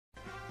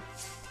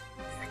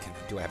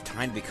Do I have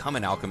time to become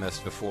an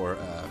alchemist before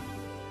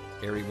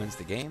Aerie wins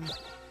the game?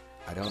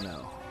 I don't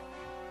know.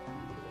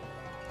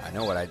 I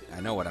know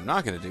what I'm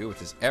not going to do,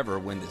 which is ever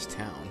win this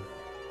town.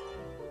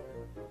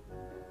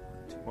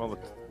 Well,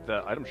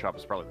 the item shop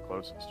is probably the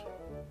closest.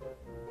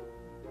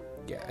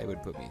 Yeah, it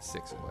would put me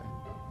 6 away.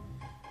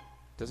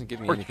 Doesn't give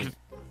me Or anything.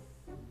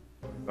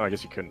 Oh, I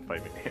guess you couldn't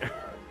fight me.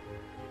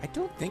 I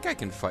don't think I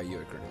can fight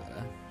you at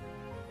Granada.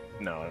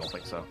 No, I don't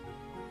think so.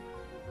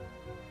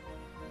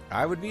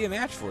 I would be a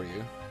match for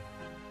you.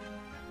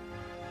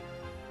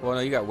 Well,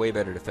 no, you got way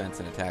better defense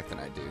and attack than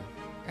I do.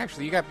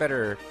 Actually, you got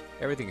better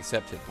everything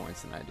except hit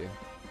points than I do.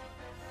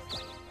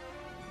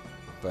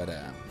 But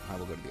I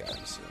will go to the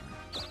item store.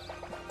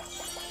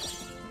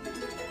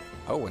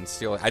 Oh, and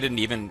steal. I didn't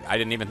even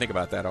think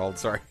about that. All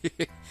sorry.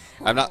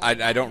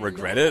 I don't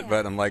regret it,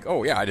 but I'm like,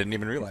 oh yeah, I didn't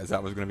even realize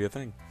that was going to be a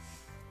thing.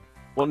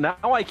 Well, now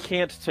I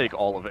can't take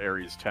all of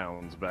Aerie's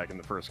towns back in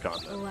the first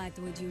continent. What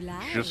would you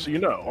like? Just so you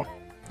know.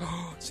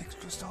 6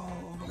 crystal.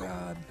 Oh my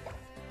god.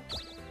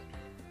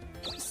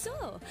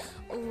 So,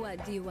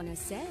 what do you want to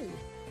sell?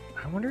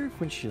 I wonder if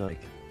when she like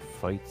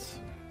fights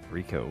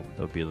Rico,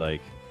 they'll be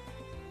like,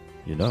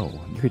 you know,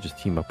 you could just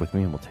team up with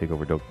me and we'll take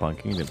over Dokapon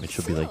Kingdom. And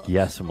she'll be like,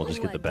 yes, and we'll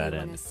just get the bad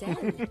end.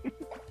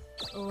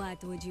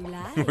 What would you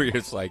like? Where you're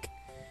just like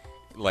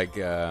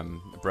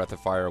Breath of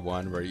Fire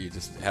 1, where you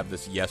just have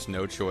this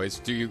yes/no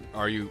choice.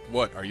 Are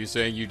you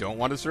saying you don't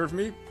want to serve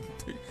me?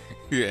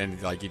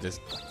 And like he just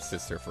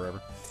sits there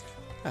forever.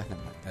 Ah, never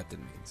mind. That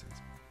didn't make any sense.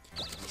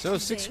 So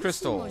 6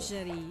 crystal.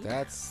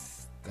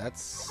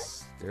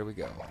 That's there we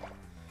go.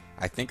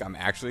 I think I'm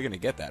actually gonna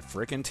get that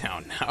frickin'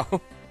 town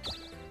now.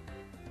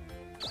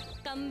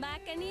 Come back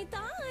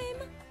anytime.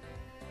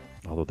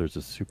 Although there's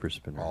a super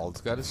spinner.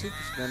 Ald's got a super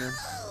spinner.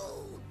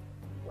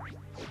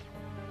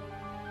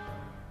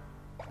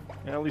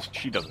 Yeah, at least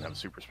she doesn't have a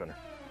super spinner.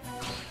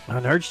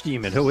 An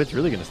Archdemon. Oh, it's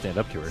really going to stand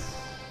up to her.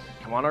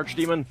 Come on,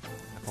 Archdemon.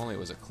 If only it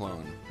was a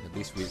clone. At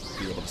least we'd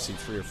be able to see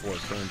 3 or 4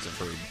 turns of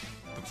her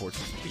before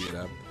she beat it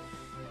up.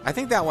 I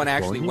think that one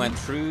actually went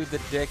through the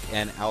dick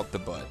and out the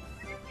butt.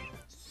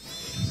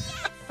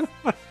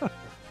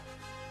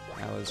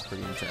 That was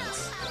pretty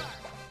intense.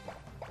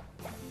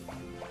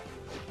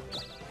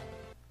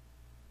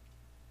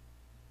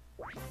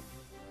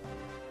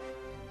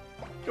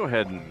 Go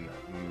ahead and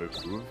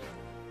move.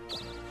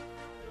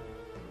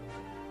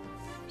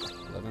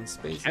 11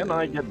 spaces. Can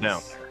I get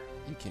down there?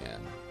 You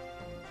can.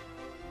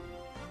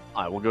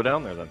 I will go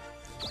down there then.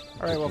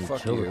 Alright, well,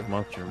 fuck you.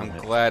 I'm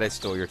glad I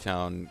stole your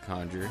town,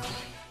 Conjure.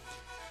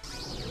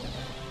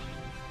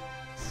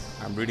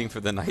 I'm rooting for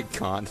the Night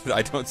Con.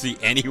 I don't see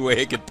any way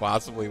it could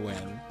possibly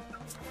win.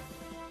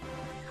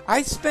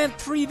 I spent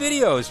 3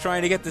 videos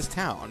trying to get this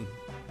town.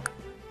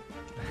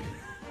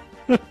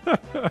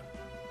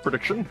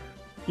 Prediction?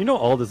 You know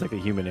Ald is like a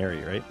human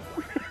area, right?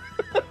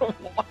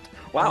 What?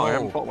 Wow, I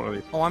haven't fought one of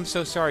these. Oh, I'm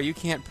so sorry. You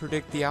can't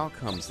predict the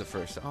outcomes the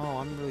first. Oh,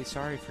 I'm really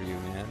sorry for you,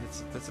 man.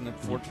 That's an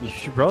unfortunate. You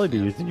should probably be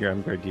using your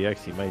Emguard DX.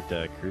 He might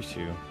curse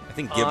you. I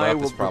think give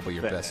up is probably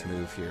your best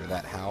move here.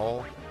 That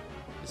howl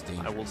is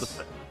dangerous. I will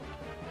defend.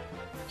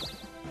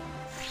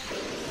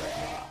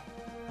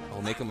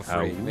 Oh, make him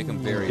afraid. Make him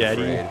very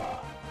Daddy. afraid.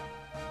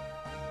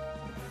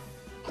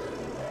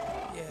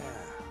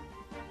 Yeah.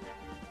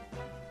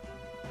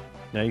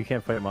 Now you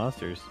can't fight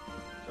monsters.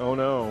 Oh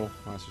no.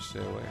 Monster, stay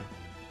away.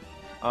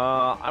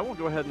 I will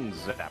go ahead and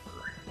zap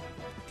her.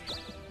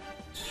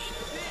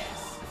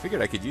 I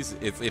figured I could use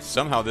it. If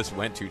somehow this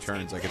went 2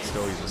 turns, I could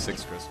still use a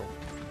 6 crystal.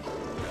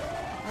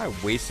 I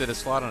wasted a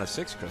slot on a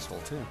 6 crystal,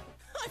 too.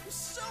 I'm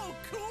so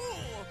cool!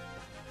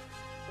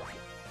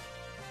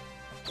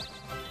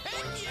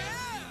 Heck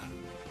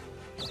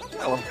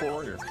yeah! I love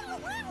warrior.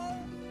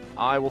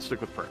 I will stick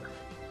with prayer.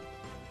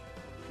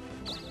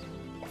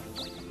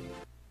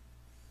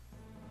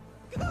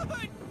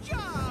 Good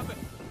job!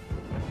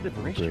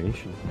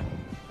 Liberation.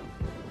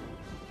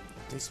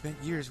 They spent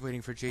years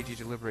waiting for JG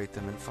to liberate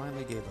them and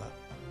finally gave up.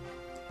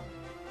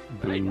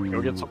 Hey,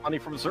 go get some money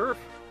from Zerf.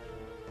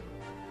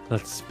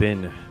 Let's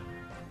spin.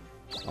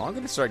 Oh, I'm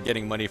gonna start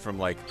getting money from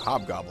like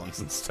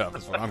hobgoblins and stuff.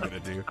 Is what I'm gonna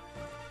do.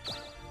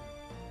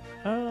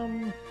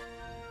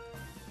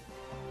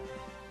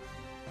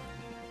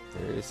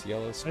 Various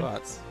yellow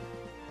spots.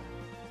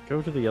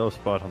 Go to the yellow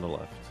spot on the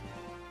left.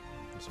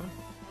 This one?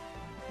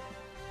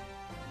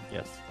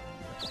 Yes.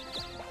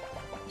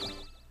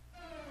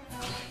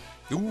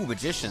 Ooh,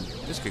 magician.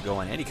 This could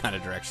go in any kind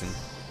of direction.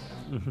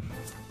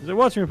 Is it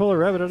watching me pull a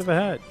rabbit out of a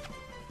hat?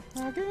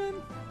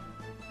 Again.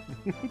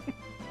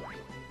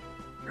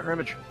 Your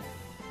image.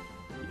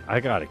 I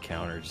got a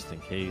counter just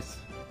in case.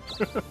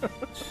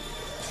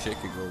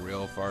 Shit could go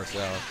real far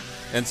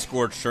south. And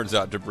Scorch turns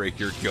out to break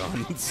your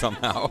gun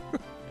somehow.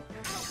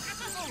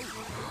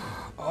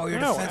 Oh,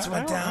 your defense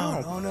went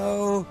down. Oh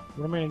no.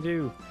 What am I gonna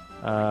do?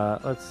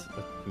 Let's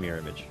mirror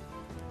image.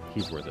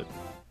 He's worth it.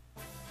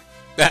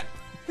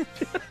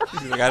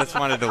 He's like, I just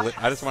wanted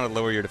to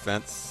lower your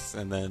defense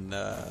and then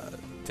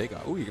take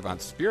off. Ooh, you can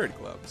find spirit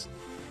gloves.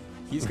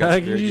 He's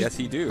got spirit. Yes,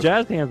 he do.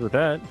 Jazz hands with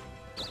that.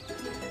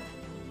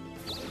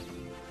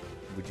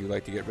 Would you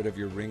like to get rid of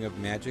your ring of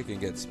magic and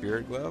get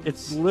spirit gloves?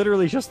 It's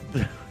literally just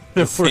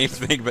the same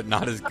worst. thing, but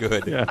not as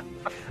good. Yeah.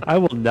 I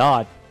will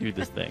not do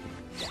this thing.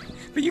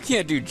 But you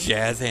can't do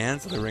jazz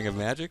hands with a ring of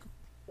magic.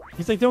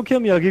 He's like, don't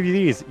kill me, I'll give you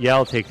these. Yeah,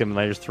 I'll take them, and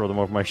I just throw them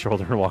over my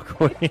shoulder and walk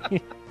away.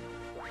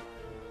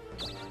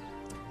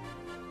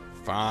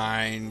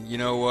 Fine. You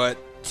know what?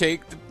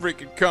 Take the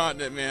freaking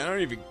continent, man. I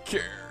don't even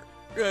care.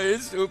 I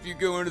just hope you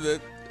go into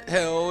the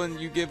hell and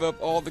you give up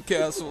all the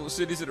castles,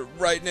 cities that are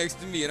right next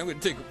to me, and I'm going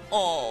to take them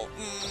all.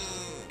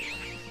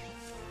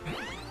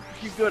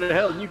 You go to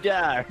hell and you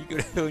die. You go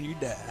to hell and you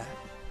die.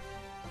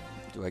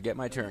 Do I get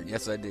my turn?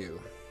 Yes, I do.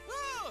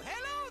 Oh,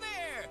 hello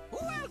there.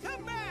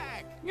 Welcome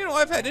back. You know,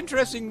 I've had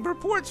interesting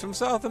reports from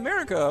South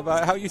America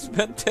about how you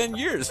spent 10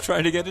 years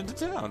trying to get into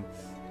town.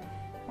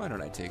 Why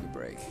don't I take a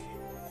break?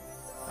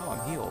 Oh,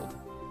 I'm healed.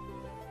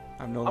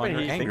 I'm no longer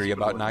angry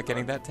about not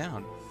getting that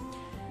town.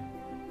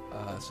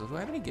 So do I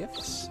have any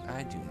gifts?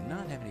 I do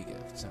not have any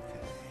gifts. Okay.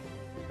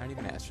 Not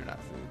even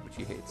astronaut food, which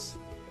he hates.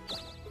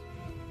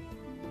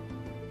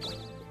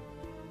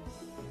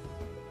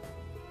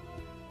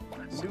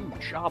 New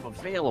job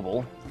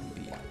available.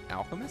 Be an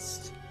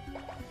alchemist?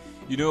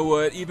 You know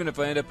what? Even if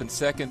I end up in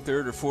second,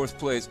 third, or fourth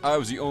place, I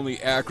was the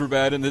only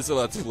acrobat in this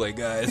Let's Play,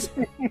 guys.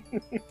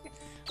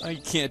 I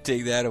can't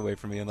take that away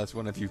from me unless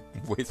one of you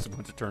wastes a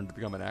bunch of turns to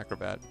become an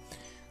acrobat.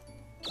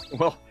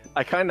 Well,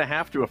 I kind of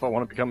have to if I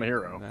want to become a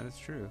hero. That is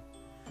true.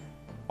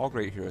 All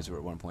great heroes were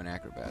at one point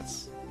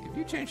acrobats. If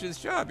you change this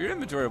job, your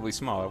inventory will be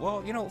smaller.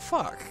 Well, you know,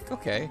 fuck.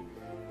 Okay.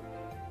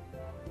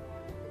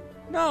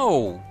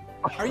 No!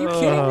 Are you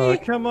kidding me?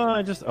 Come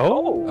on, just...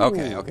 Oh!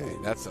 Okay, okay.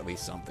 That's at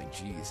least something.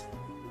 Jeez.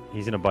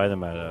 He's going to buy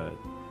them at a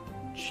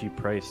cheap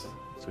price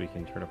so he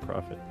can turn a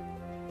profit.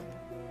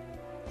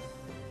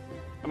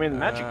 I mean, the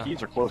magic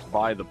keys are close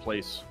by the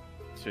place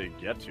to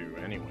get to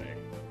anyway.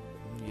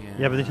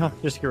 Yeah, but they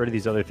don't just get rid of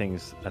these other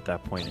things at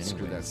that point anyway.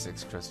 Screw that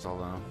 6 crystal,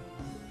 though.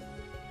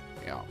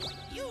 Yeah.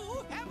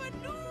 You have a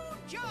new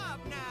job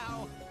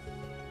now.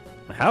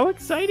 How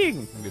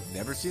exciting! We've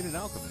never seen an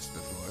alchemist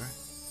before.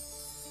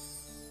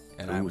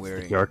 And Ooh, I'm it's the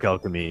wearing dark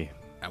alchemy.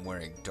 I'm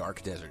wearing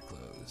dark desert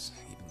clothes.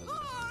 Even though they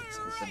don't All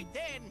exist. right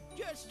then.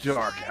 Just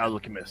Dark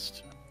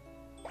Alchemist.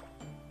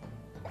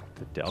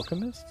 The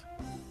Alchemist?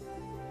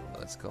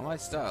 Let's call my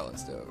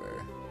stylist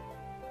over.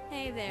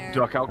 Hey there.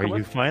 Duck Are Alchemist?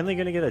 you finally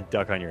going to get a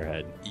duck on your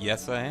head?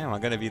 Yes, I am.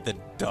 I'm gonna be the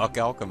duck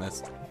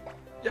alchemist.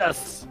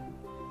 Yes!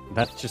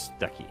 That's just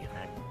Ducky.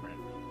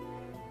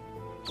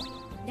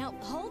 Now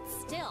hold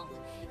still.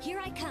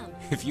 Here I come.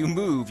 If you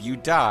move, you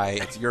die.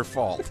 It's your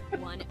fault.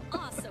 One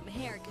awesome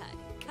haircut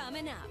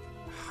coming up.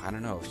 I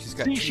don't know. She's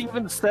got. See, she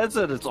even says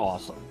that it's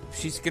awesome.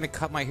 She's gonna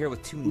cut my hair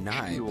with 2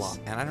 knives, up.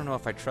 and I don't know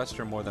if I trust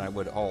her more than I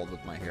would all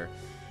with my hair.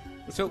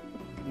 So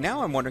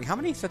now I'm wondering, how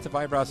many sets of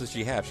eyebrows does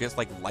she have? She has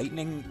like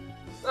lightning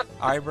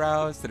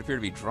eyebrows that appear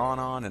to be drawn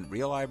on, and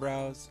real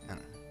eyebrows. I don't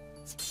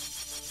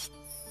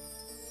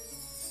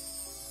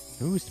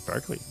know. Ooh,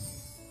 sparkly.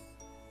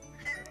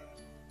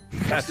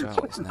 That's So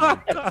it's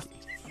not Ducky.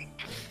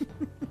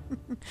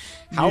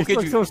 How You could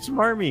look you? so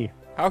smarmy?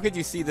 How could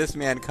you see this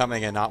man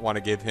coming and not want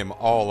to give him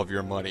all of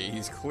your money?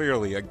 He's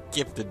clearly a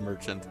gifted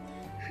merchant.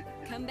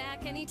 Come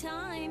back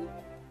anytime.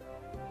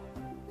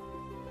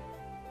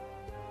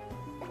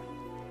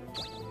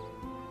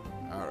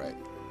 All right.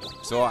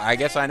 So I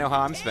guess I know how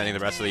I'm spending the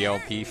rest of the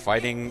LP,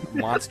 fighting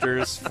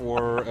monsters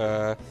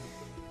for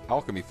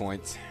alchemy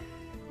points.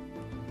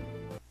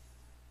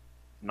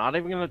 Not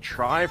even gonna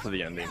try for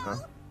the ending, huh?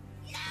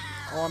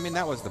 Oh, I mean,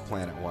 that was the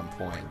plan at one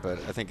point, but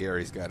I think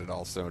Aries got it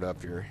all sewed up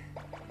here.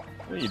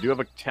 Well, you do have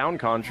a town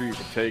conjure. You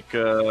could take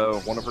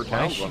one of her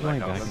Why is towns she on going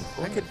that back and continent. I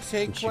forth? could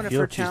take Does she one of feel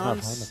her like she's not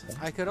towns. home?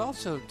 I could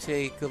also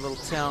take a little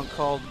town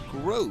called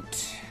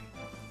Grote,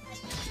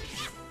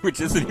 which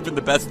isn't even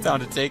the best town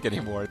to take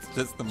anymore. It's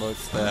just the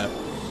most.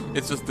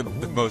 It's just the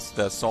most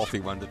salty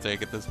one to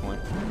take at this point.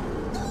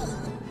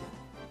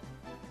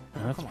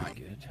 Oh, that's Come on,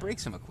 pretty good. break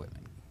some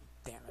equipment.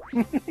 Damn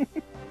it.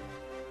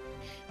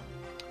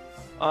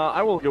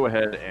 I will go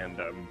ahead and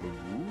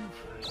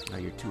move. Now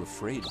you're too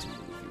afraid to move.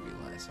 You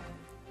realize?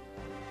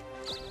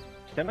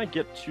 Can I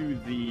get to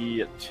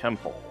the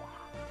temple?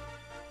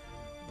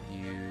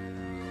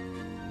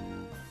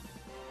 You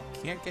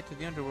can't get to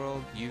the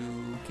underworld. You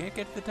can't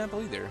get to the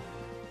temple either. You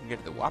can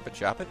get to the Whoppet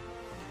Shoppet.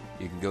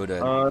 You can go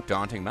to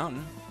Daunting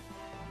Mountain.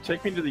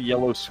 Take me to the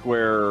yellow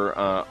square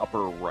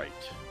upper right.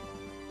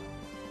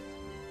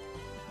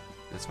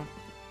 This one?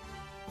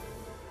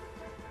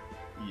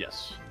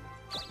 Yes.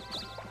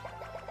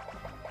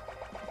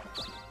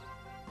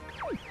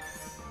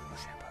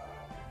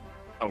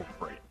 Oh,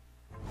 great.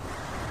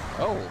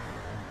 Oh.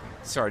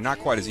 Sorry, not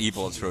quite as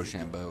evil as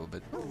Rochambeau,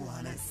 but...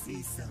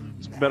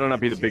 This better not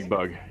be the big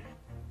bug.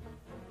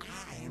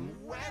 I'm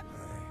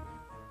Weber.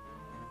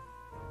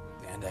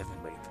 And I've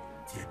been waiting.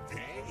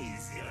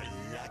 Today's your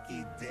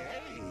lucky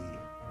day.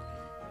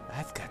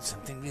 I've got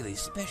something really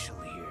special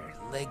here.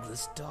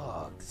 Legless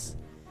dogs.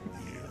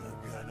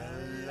 You're gonna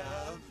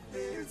love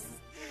this.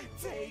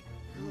 Take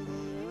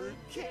good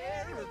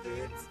care of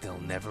it.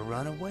 They'll never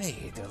run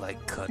away. They're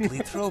like cuddly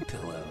throw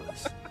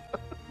pillows.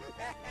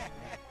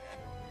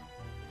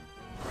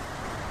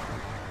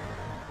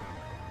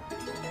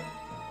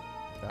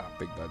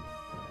 Big Bug.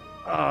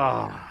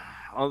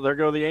 Oh, there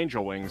go the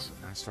angel wings.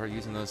 I start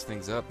using those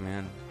things up,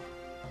 man.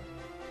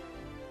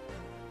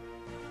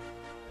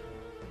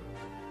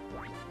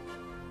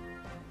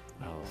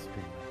 Oh,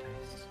 spin my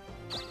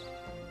dice.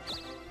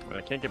 But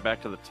I can't get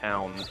back to the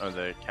town, or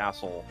the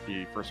castle,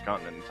 the first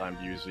continent in time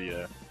to use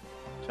the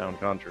town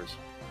conjures.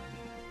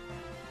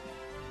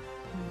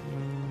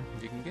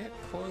 You can get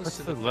close What's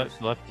to the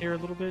left here a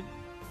little bit?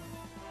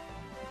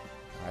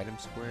 item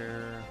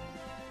square.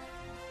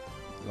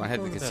 You want to head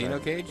to Go the with that casino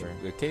item cage? square.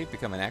 The cave,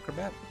 become an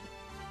acrobat?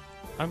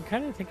 I'm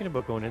kind of thinking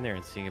about going in there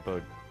and seeing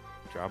about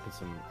dropping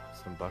some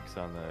bucks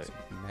on the.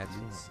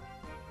 Matches.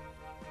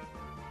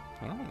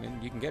 Well, I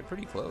mean, you can get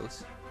pretty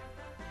close.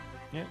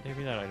 Yeah,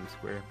 maybe that item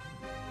square.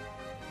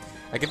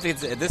 I can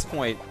think at this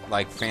point,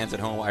 like fans at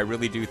home, I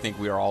really do think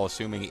we are all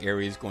assuming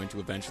Aerie is going to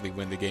eventually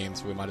win the game,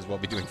 so we might as well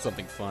be doing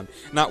something fun.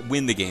 Not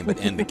win the game, but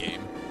end the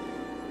game.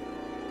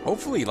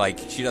 Hopefully, like,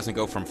 she doesn't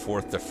go from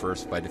 4th to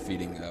 1st by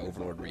defeating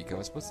Overlord Rico.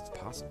 I suppose it's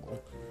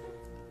possible.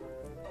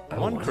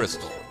 One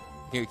crystal.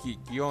 You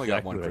only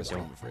got one Exactly crystal,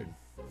 what I I'm afraid.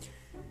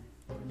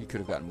 You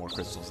could have gotten more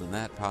crystals than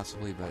that,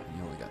 possibly, but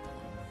you only got the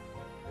one.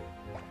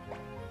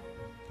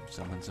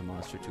 Summons a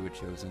monster to a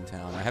chosen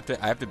town. I have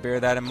to bear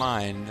that in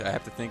mind. I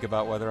have to think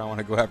about whether I want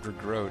to go after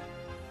Groat.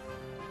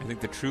 I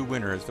think the true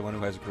winner is the one who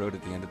has Groat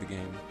at the end of the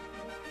game.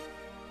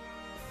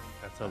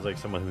 That sounds like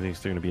someone who thinks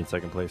they're going to be in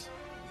second place.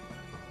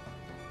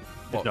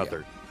 Well, If not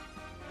yeah.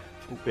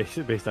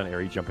 third. Based on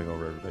Aerie jumping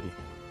over everybody.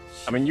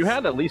 I mean, you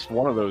had at least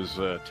one of those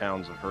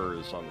towns of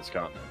hers on this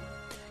continent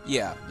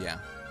Yeah, yeah.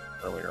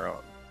 earlier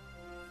on.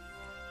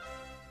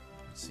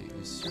 Let's see,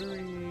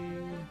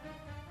 Usuri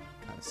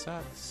kind of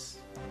sucks.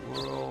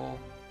 Whirl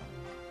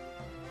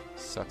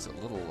sucks a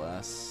little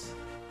less.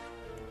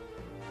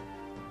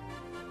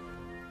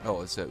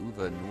 Oh, it's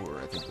Uva Nur,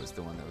 I think was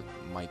the one that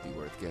might be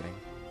worth getting.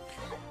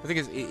 The thing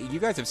is, you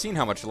guys have seen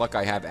how much luck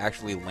I have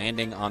actually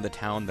landing on the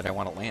town that I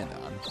want to land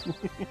on.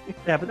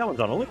 Yeah, but that one's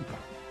on a loop.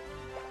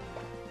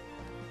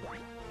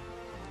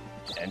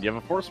 And you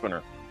have a force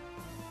spinner.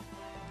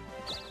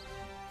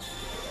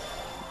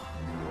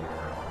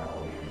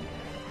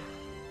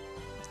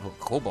 Oh,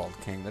 Cobalt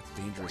King, that's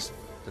dangerous.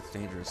 That's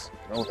dangerous.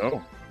 Oh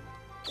no.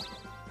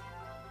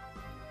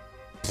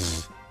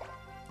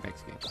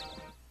 Next game.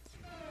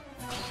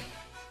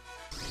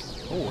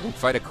 Oh, I can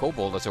fight a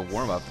kobold as a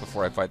warm-up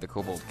before I fight the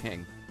Kobold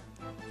King.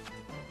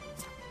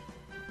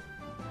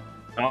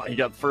 Oh, you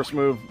got the first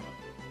move.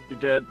 You're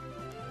dead.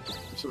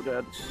 You're so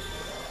dead.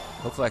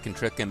 Hopefully I can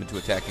trick him into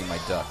attacking my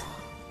duck.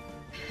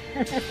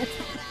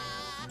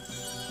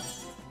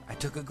 I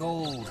took a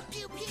gold.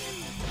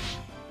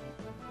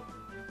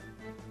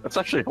 That's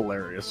actually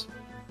hilarious.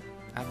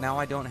 Now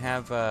I don't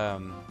have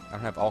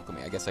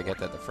alchemy. I guess I get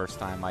that the first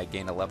time I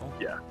gain a level.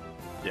 Yeah.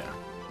 Yeah.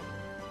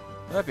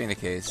 Well, that being the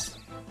case,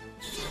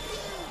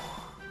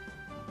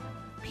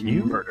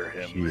 You murder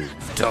him. Huge.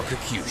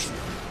 Duckacution.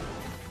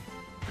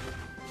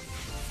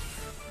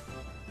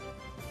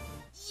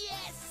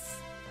 Yes!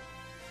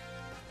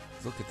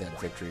 Look at that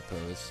victory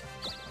pose.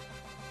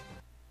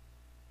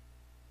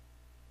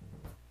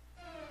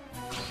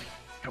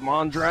 Come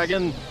on,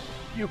 dragon.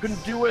 You can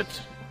do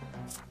it.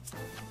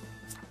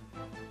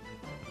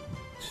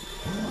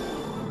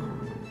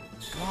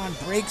 Come on,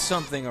 break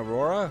something,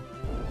 Aurora.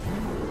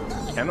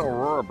 Can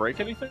Aurora break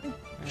anything?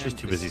 She's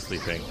too busy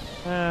sleeping.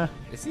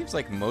 It seems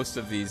like most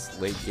of these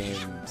late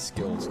game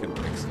skills can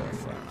break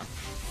stuff.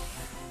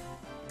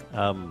 I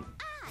don't know.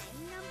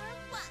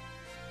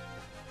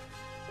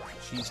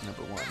 She's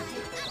number one.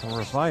 A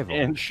revival.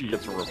 And she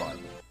gets a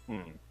revival.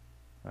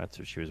 That's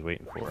what she was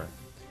waiting for.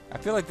 I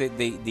feel like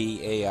the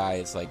AI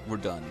is like, we're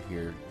done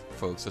here,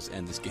 folks. Let's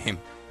end this game.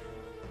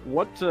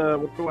 What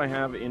do I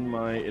have in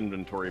my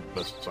inventory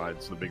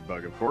besides the big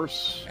bug, of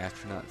course?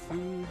 Astronaut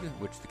food,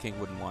 which the king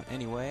wouldn't want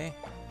anyway.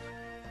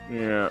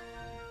 Yeah.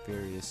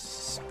 Various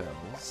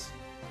spells.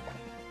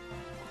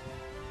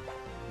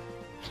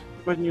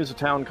 Go ahead and use a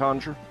town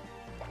conjure.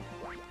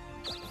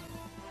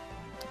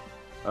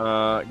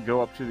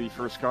 Go up to the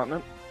first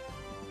continent.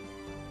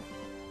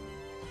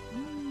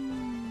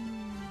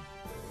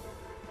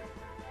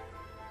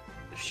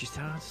 She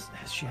has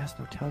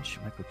no touch. She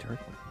might go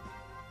turtle.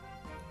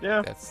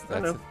 Yeah, That's I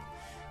know.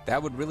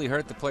 that would really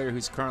hurt the player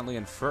who's currently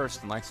in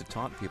first and likes to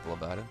taunt people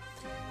about it.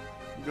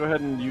 Go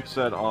ahead and use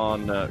that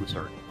on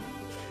Usuri.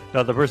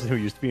 No, the person who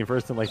used to be in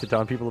first and liked to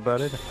taunt people about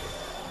it.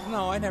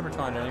 No, I never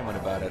taunted anyone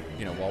about it,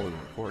 while we were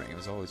recording. It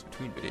was always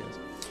between videos.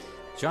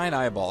 Giant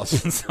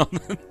eyeballs and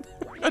something.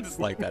 I just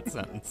like that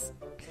sentence.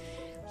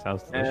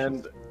 Sounds delicious.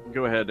 And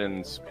go ahead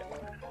and spin.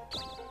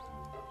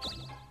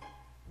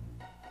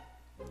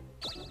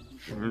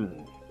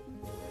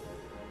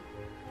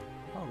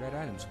 Oh, red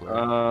item square.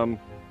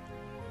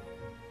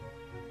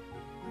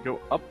 Go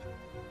up.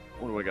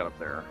 What do I got up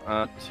there?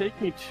 Take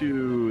me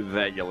to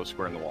that yellow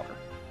square in the water.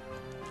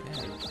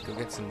 Yeah, go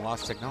get some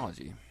lost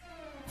technology.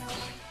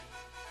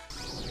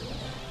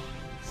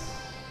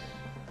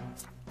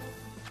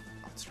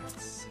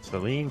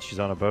 Celine, she's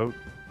on a boat.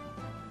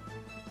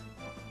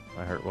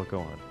 My heart will go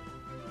on.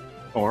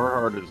 Oh, her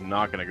heart is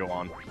not going to go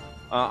on.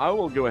 I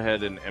will go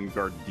ahead and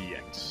Emguard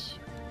DX.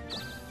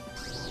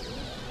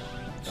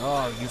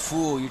 Oh, you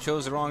fool! You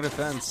chose the wrong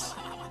defense.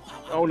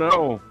 Oh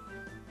no!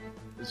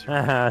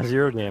 Haha,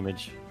 0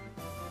 damage.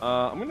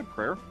 I'm gonna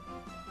prayer.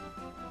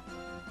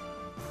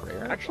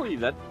 Prayer. Actually,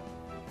 that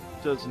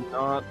does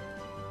not.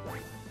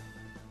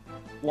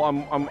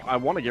 Well, I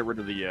want to get rid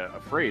of the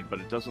afraid, but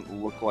it doesn't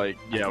look like.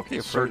 Yeah, okay.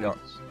 Certain.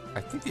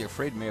 I think the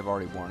afraid may have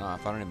already worn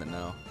off. I don't even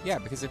know. Yeah,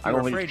 because if I you're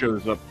don't think afraid,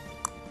 it shows up.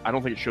 I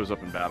don't think it shows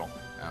up in battle.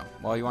 oh,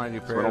 well, you want to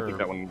do So prayer. I don't think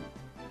that one.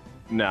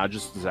 Nah,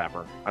 just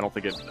Zapper. I don't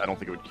think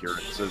it would cure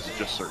it. It says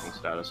just certain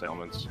status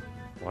ailments.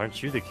 Why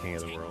aren't you the king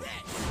of the world?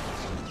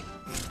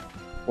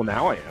 Well,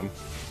 now I am.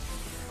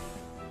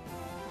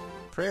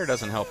 Prayer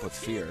doesn't help with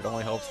fear. It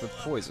only helps with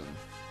poison.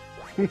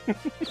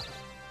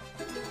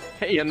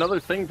 Hey, another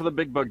thing for the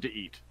big bug to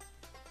eat.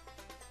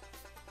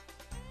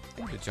 I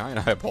think the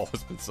giant eyeball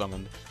has been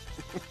summoned.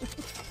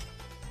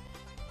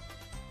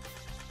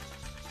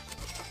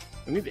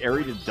 I need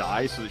Aerie to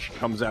die so that she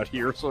comes out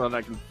here so that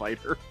I can fight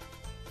her.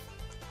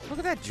 Look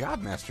at that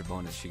job master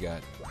bonus she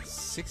got.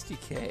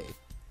 60k.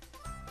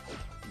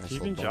 She's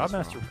been job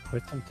master for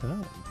quite some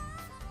time.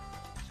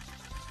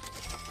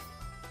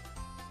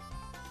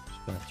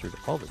 She's been through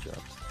all the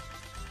jobs.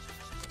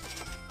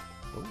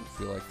 Oh, I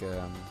feel like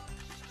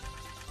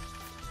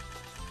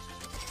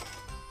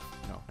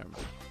no, never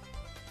mind.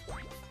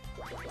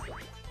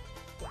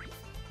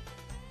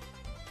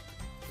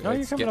 No,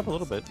 you're It's coming up a getting-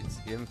 little bit. It's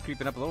even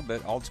creeping up a little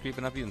bit. Alt's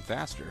creeping up even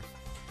faster.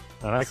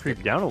 And I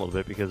creeped down a little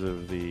bit because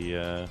of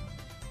the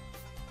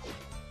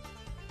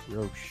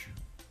Roche.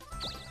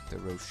 The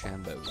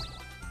Rochambeau.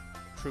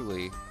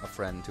 Truly a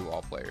friend to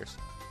all players.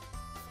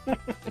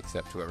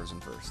 Except whoever's in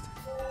first.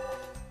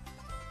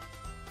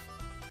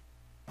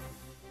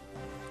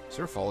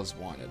 Surfall is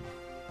wanted.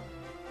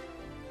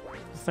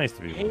 It's nice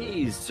to be.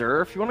 Hey,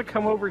 Zerf, you want to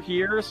come over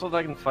here so that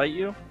I can fight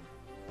you?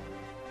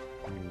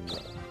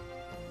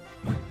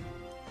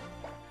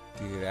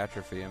 Do you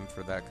atrophy him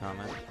for that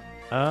comment?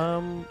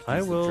 I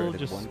He's the will traded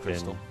just one spin.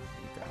 crystal.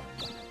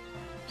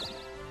 Okay.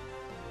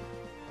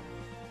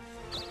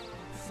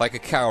 Like a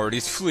coward,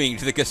 he's fleeing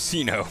to the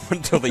casino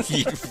until the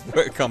heat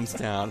comes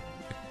down.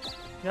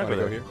 Yeah, I'll Wanna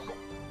go there. here?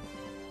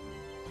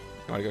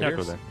 You want to go Yeah, here? I'll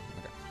go there.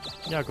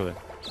 Yeah, I'll go there.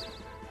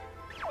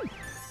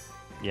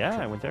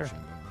 Yeah, I went there.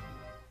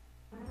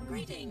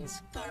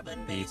 Greetings, Beep,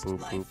 carbon-based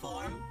boop, life boop.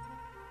 form.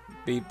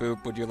 Beep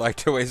boop, would you like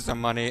to waste some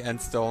money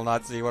and still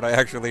not see what I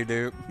actually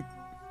do?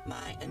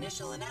 My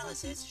initial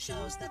analysis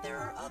shows that there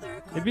are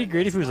other. It'd be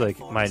great if it was like,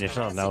 carbon-based my life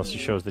initial forms analysis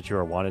harassing shows that you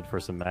are wanted for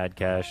some mad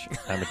cash.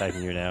 I'm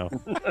attacking you now.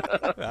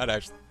 That'd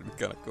actually be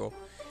kind of cool.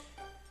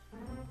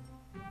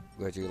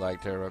 Would you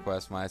like to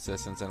request my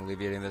assistance in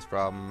alleviating this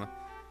problem?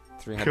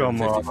 Come on.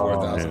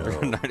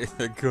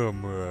 354,390.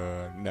 Come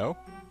on. No?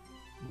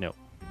 No.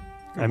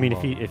 Come I mean,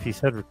 on. if he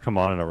said "come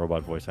on" in a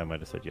robot voice, I might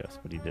have said yes,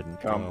 but he didn't.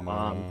 Come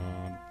on.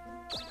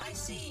 you. I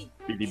see.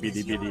 Beady, It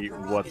is beady, your beady.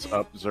 What's prerogative.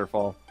 up,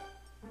 Zerfall?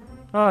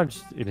 Oh, I'm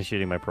just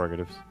initiating my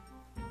prerogatives.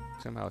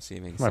 Somehow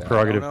seeming My sad.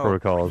 prerogative Oh, no.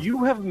 protocols.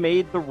 You have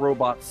made the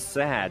robot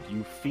sad,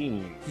 you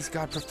fiend. He's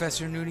got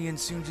Professor Nooney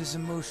Soonja's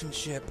emotion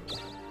chip.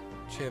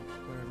 Chip,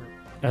 whatever.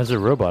 As a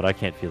robot, I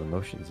can't feel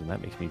emotions, and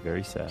that makes me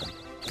very sad.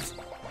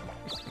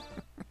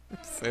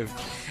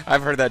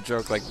 I've heard that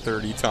joke like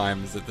 30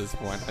 times at this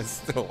point. I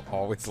still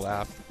always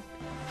laugh.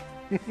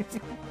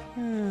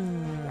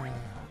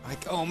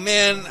 Like, oh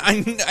man,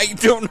 I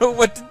don't know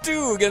what to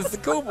do against the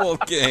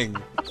Kobold King.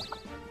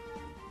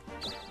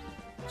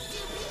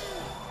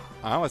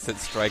 I almost hit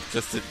strike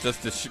just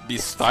to be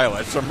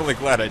stylish. I'm really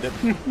glad I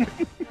didn't.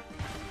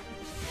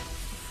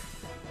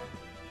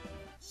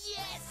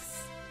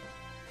 Yes.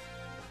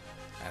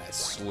 And I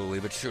slowly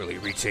but surely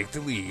retake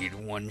the lead,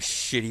 one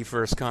shitty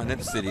first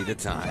continent city at a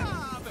time.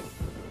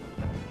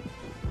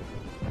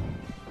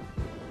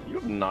 You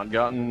have not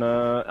gotten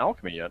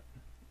alchemy yet.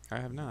 I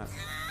have not.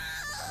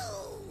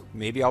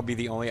 Maybe I'll be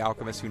the only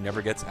alchemist who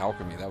never gets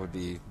alchemy. That would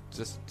be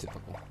just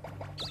typical.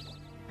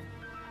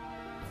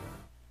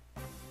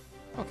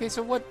 Okay,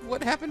 so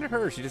what happened to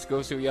her? She just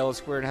goes to a yellow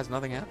square and has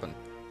nothing happen.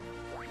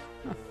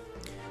 Huh.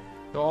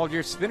 So all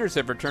your spinners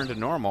have returned to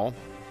normal.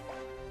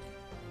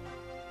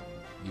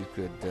 You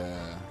could,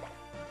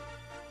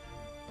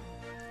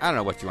 I don't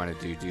know what you want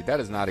to do, dude.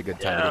 That is not a good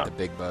time to Yeah. get the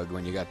big bug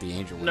when you got the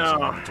angel wings No.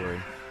 in inventory.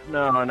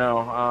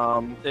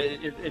 No.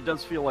 It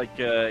does feel like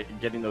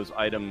getting those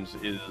items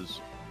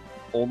is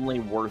only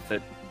worth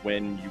it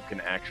when you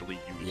can actually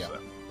use Yeah.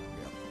 them.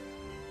 Yeah.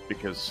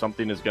 Because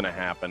something is going to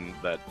happen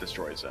that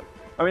destroys them.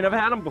 I mean, I've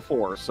had them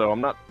before, so I'm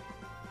not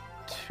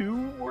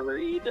too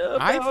worried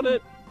about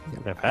it.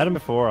 I've had him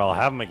before. I'll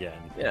have him again.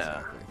 Yeah.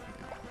 Exactly.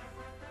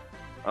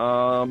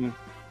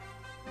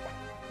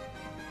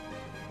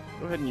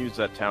 Go ahead and use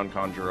that town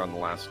conjure on the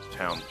last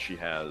town that she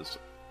has.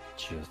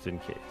 Just in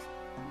case.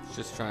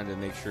 Just trying to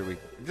make sure we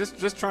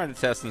just trying to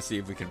test and see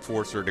if we can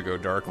force her to go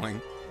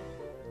Darkling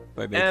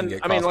by making And it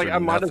I mean, cost like, her I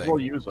might as nothing. well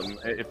use them.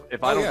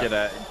 If I Oh, don't yeah. get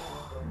a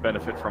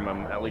benefit from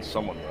them, at least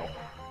someone will.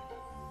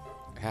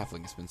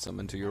 Halfling has been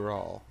summoned to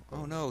Ural.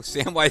 Oh no,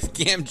 Samwise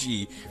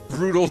Gamgee,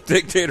 brutal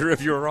dictator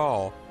of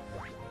Ural.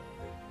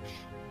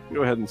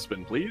 Go ahead and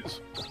spin,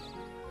 please.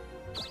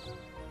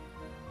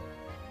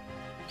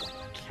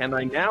 Can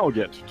I now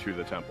get to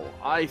the temple?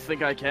 I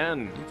think I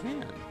can. You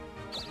can.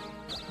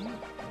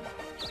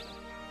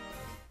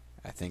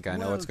 I think I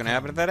know what's going to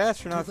happen to that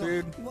astronaut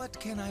food. What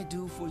can I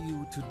do for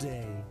you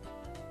today?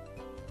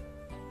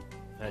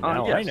 And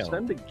now I know.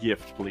 Send a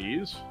gift,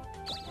 please.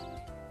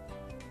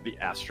 The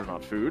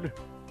astronaut food.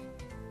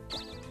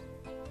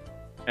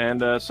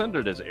 And send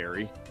it as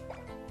Airy.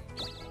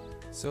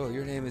 So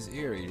your name is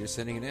Eerie. You're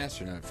sending an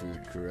astronaut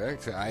food,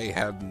 correct? I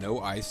have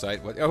no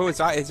eyesight. What? Oh, his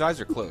eyes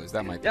are closed.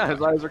 That might be. Yeah,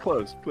 his eyes are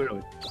closed,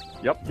 clearly.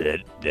 Yep.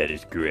 That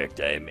is correct.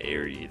 I am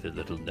Airy, the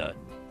little nut.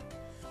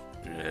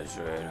 That's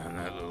right, on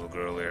that little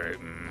girl, Eerie.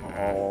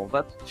 Oh,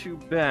 that's too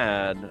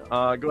bad.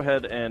 Go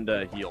ahead and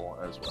heal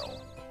as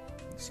well.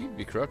 You seem to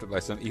be corrupted by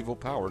some evil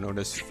power known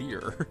as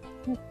fear.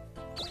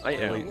 I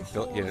am.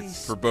 Yeah,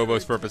 it's for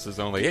Bobo's purposes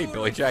only. Hey,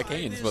 Billy Jack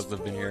Haynes must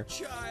have been here.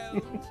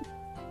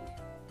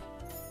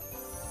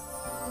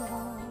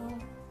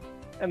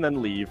 And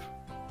then leave.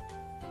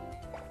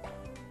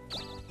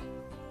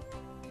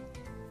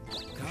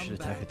 We should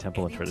attack a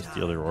temple and try to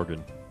steal their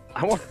organ.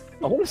 I want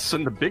to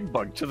send the big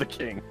bug to the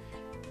king.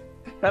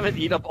 Have it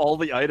eat up all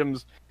the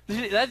items.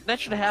 That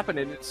should happen,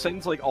 and it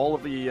sends like all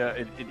of the.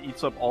 It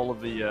eats up all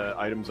of the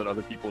items that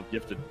other people have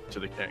gifted to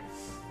the king.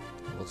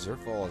 Well,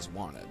 Zerfall is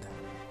wanted.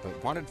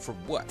 But wanted for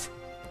what?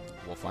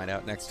 We'll find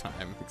out next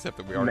time, except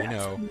that we already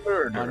know.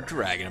 Murder. On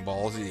Dragon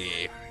Ball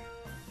Z.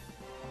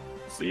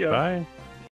 See ya. Bye.